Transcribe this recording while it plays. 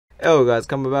Hello guys,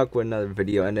 coming back with another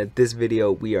video, and in this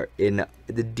video we are in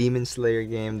the Demon Slayer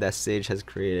game that Sage has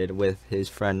created with his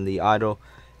friend the Idol,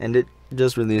 and it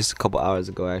just released a couple hours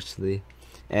ago actually.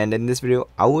 And in this video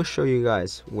I will show you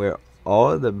guys where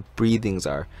all the breathings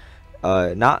are.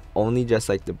 Not only just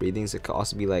like the breathings, it could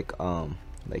also be like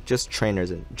just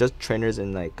trainers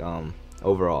and like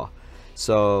overall.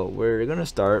 So we're gonna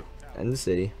start in the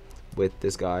city with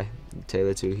this guy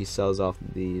Taylor too. He sells off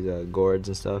these gourds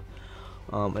and stuff.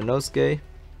 Inosuke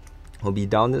will be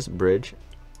down this bridge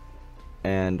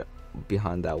and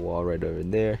behind that wall right over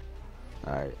there.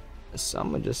 Alright, so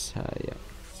I'm gonna just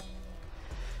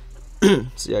yeah.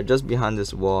 So yeah, just behind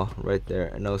this wall right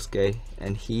there, Inosuke,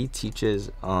 and he teaches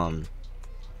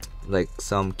like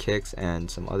some kicks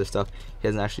and some other stuff. He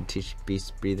doesn't actually teach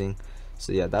beast breathing.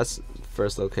 So yeah, that's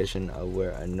first location of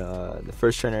where the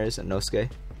first trainer is, Inosuke.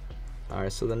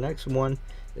 Alright, so the next one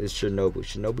is Shinobu.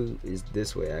 Shinobu is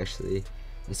this way actually.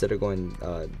 Instead of going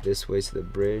this way to the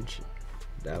bridge,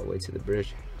 that way to the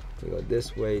bridge, we go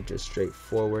this way, just straight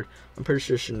forward. I'm pretty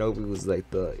sure Shinobu was like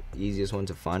the easiest one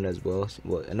to find as well.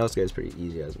 Well, Inosuke is pretty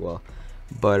easy as well,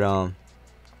 but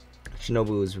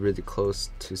Shinobu was really close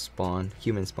to spawn,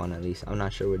 human spawn at least. I'm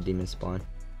not sure where demon spawn.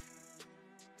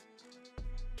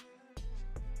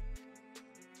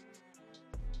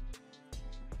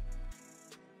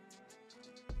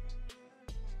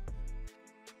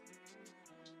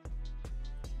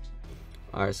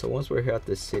 Alright, so once we're here at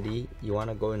the city, you want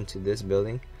to go into this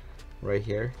building right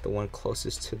here, the one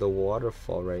closest to the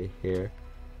waterfall right here.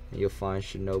 You'll find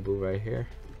Shinobu right here,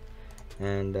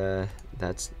 and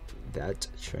that's that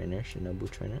trainer, Shinobu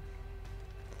trainer.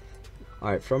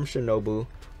 Alright, from Shinobu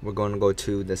we're going to go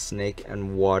to the snake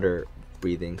and water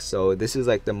breathing. So this is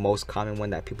like the most common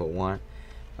one that people want.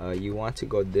 You want to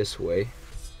go this way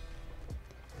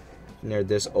near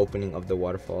this opening of the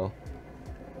waterfall,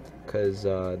 because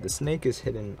the snake is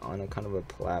hidden on a kind of a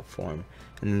platform,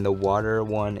 and then the water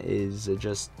one is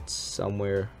just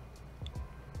somewhere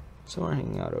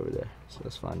hanging out over there. So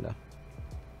let's find out.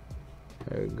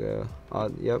 There we go.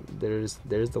 Oh yep, there's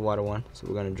the water one. So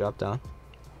we're gonna drop down.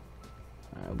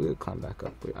 We'll climb back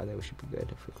up. I think we should be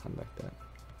good if we climb back that.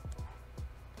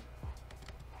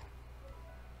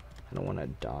 I don't want to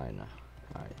die now.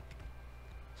 Alright,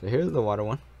 so here's the water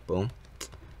one. Boom.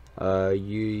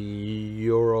 Yorokodaki.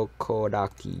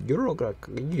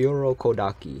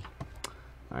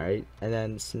 Alright, and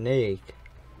then snake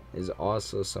is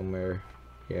also somewhere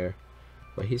here,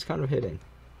 but he's kind of hidden.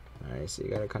 Alright, so you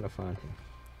gotta kind of find him.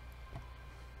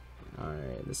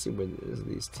 Alright, let's see where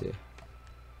these two.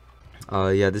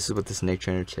 Yeah, this is what the snake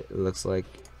trainer looks like.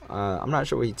 I'm not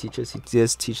sure what he teaches. He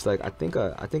does teach like I think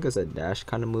it's a dash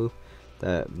kind of move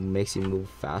that makes you move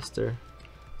faster.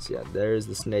 So yeah, there's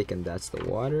the snake and that's the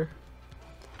water.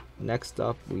 Next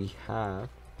up we have,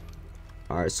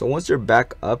 alright, so once you're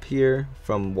back up here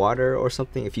from water or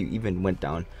something, if you even went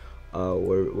down,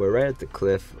 we're right at the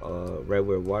cliff, right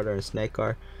where water and snake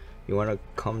are. You want to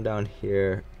come down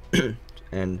here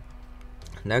and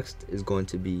next is going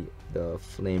to be the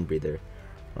flame breather,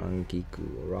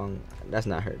 Rangiku. That's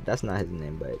not his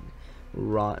name, but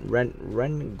Rengoku.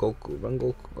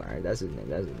 Alright, that's his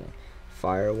name.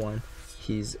 Fire one.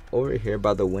 He's over here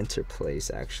by the winter place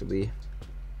actually,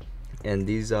 and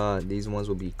these ones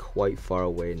will be quite far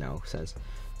away now, since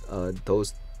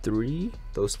those three,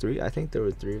 I think there were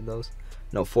three of those,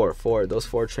 no, four, those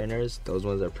four trainers, those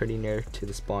ones are pretty near to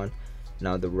the spawn.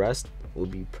 Now the rest will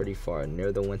be pretty far,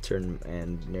 near the winter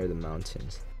and near the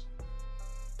mountains.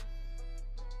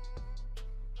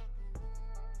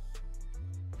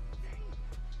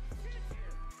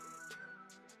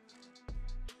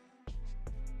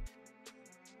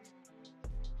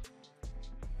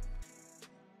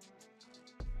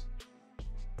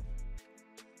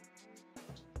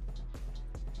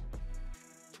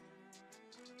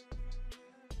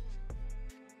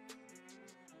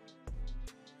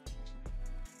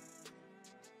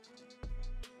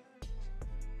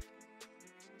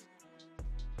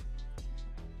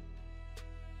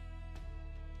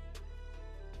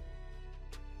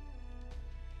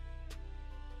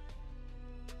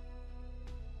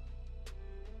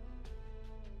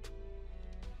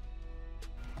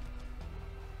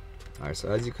 Alright,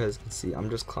 so as you guys can see, I'm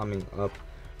just climbing up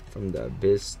from the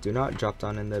abyss. Do not drop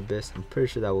down in the abyss. I'm pretty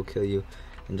sure that will kill you.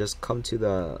 And just come to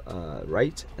the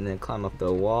right and then climb up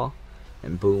the wall,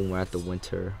 and boom, we're at the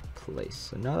winter place.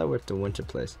 So now that we're at the winter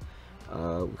place, we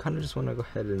kind of just want to go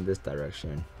ahead in this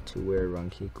direction to where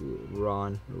Rengoku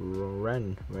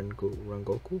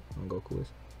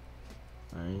is.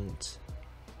 Alright.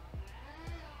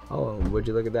 Oh, would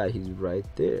you look at that? He's right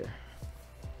there.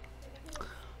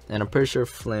 And I'm pretty sure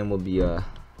flame will be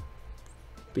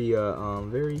be a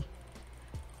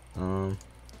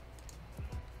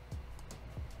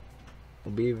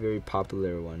will be a very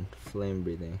popular one, flame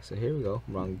breathing. So here we go,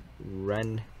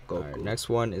 Ren Goku. Right, next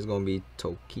one is gonna be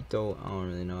Tokito. I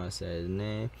don't really know how to say his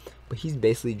name, but he's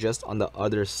basically just on the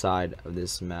other side of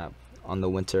this map, on the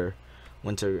winter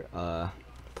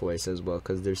place as well,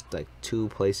 because there's like 2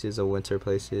 places of winter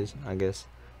places, I guess,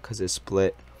 because it's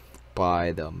split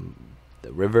by the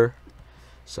river.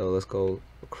 So let's go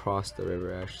across the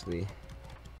river actually.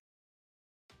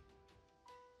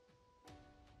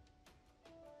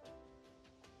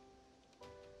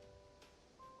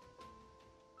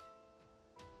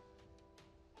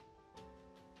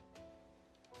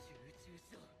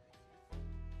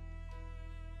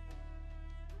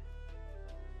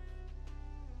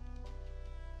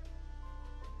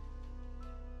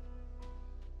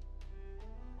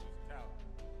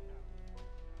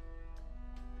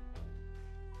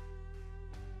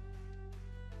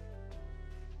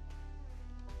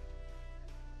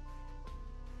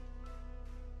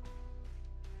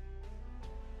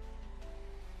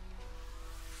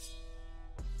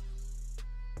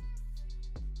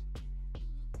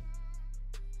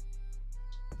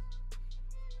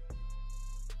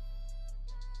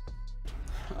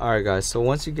 Alright guys, so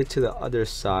once you get to the other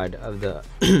side of the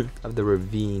of the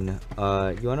ravine,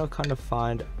 you want to kind of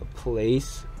find a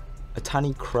place, a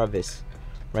tiny crevice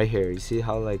right here. You see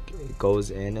how like it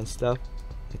goes in and stuff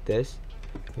like this?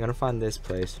 You want to find this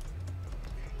place,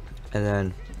 and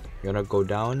then you're gonna go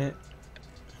down it,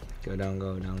 go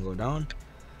down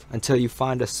until you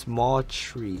find a small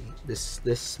tree, this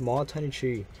small tiny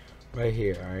tree right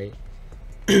here. Alright,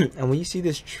 and when you see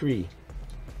this tree,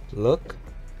 look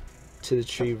to the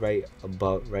tree right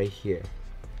above, right here.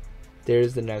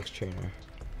 There's the next trainer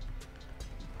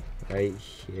right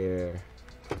here.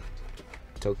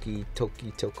 Yoki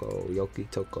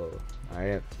Toko.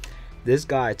 Alright, this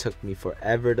guy took me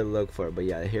forever to look for, but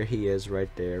yeah, here he is right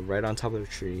there, right on top of the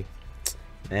tree.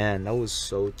 Man, that was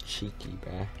so cheeky,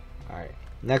 man. Alright,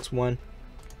 next one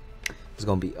is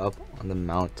gonna be up on the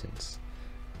mountains,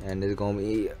 and it's gonna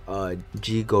be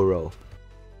Jigoro.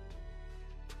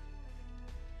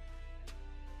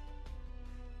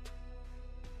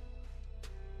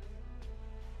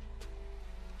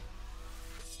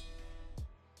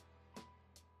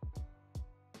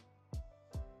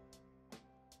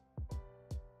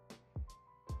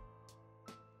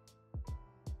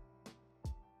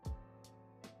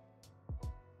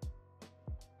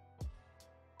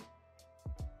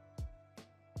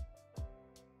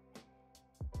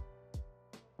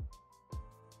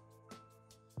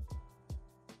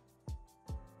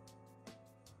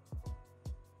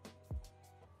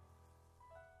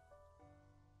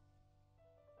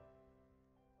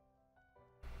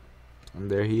 And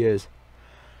there he is,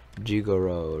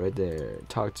 Jigoro, right there.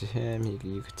 Talk to him.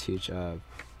 You could teach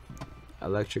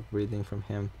electric breathing from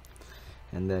him.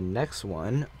 And then next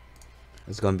one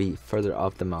is gonna be further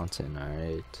up the mountain. All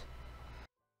right.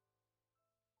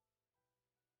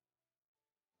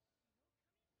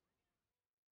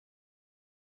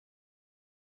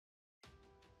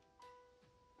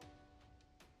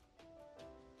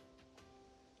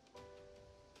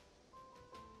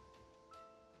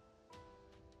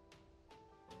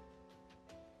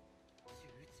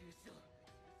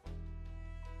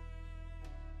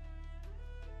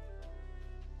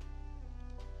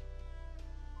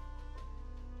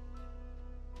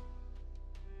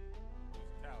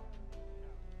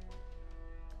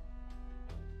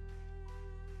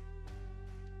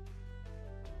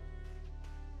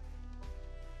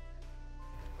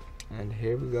 And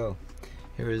here we go.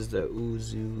 Here is the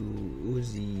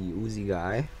Uzi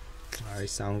guy. Alright,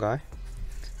 sound guy.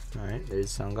 Alright, there's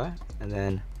sound guy. And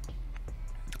then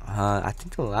I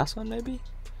think the last one maybe,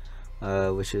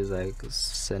 which is like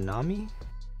Tsunami.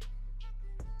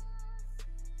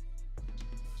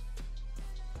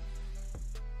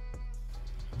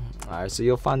 Alright, so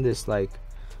you'll find this like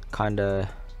kinda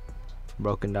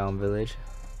broken down village.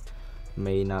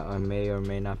 May or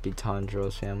may not be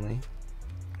Tanjiro's family.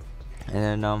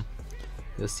 And then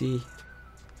you'll see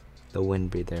the wind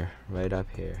breather right up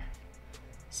here,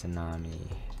 Tsunami.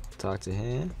 Talk to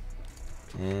him,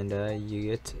 and you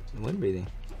get wind breathing.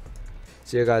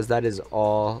 So yeah guys, that is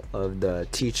all of the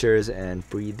teachers and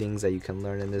breathings that you can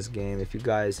learn in this game. If you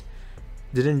guys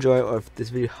did enjoy, or if this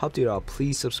video helped you at all,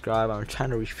 please subscribe. I'm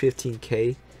trying to reach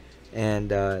 15K,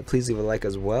 and please leave a like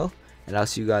as well, and I'll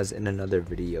see you guys in another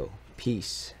video.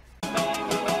 Peace.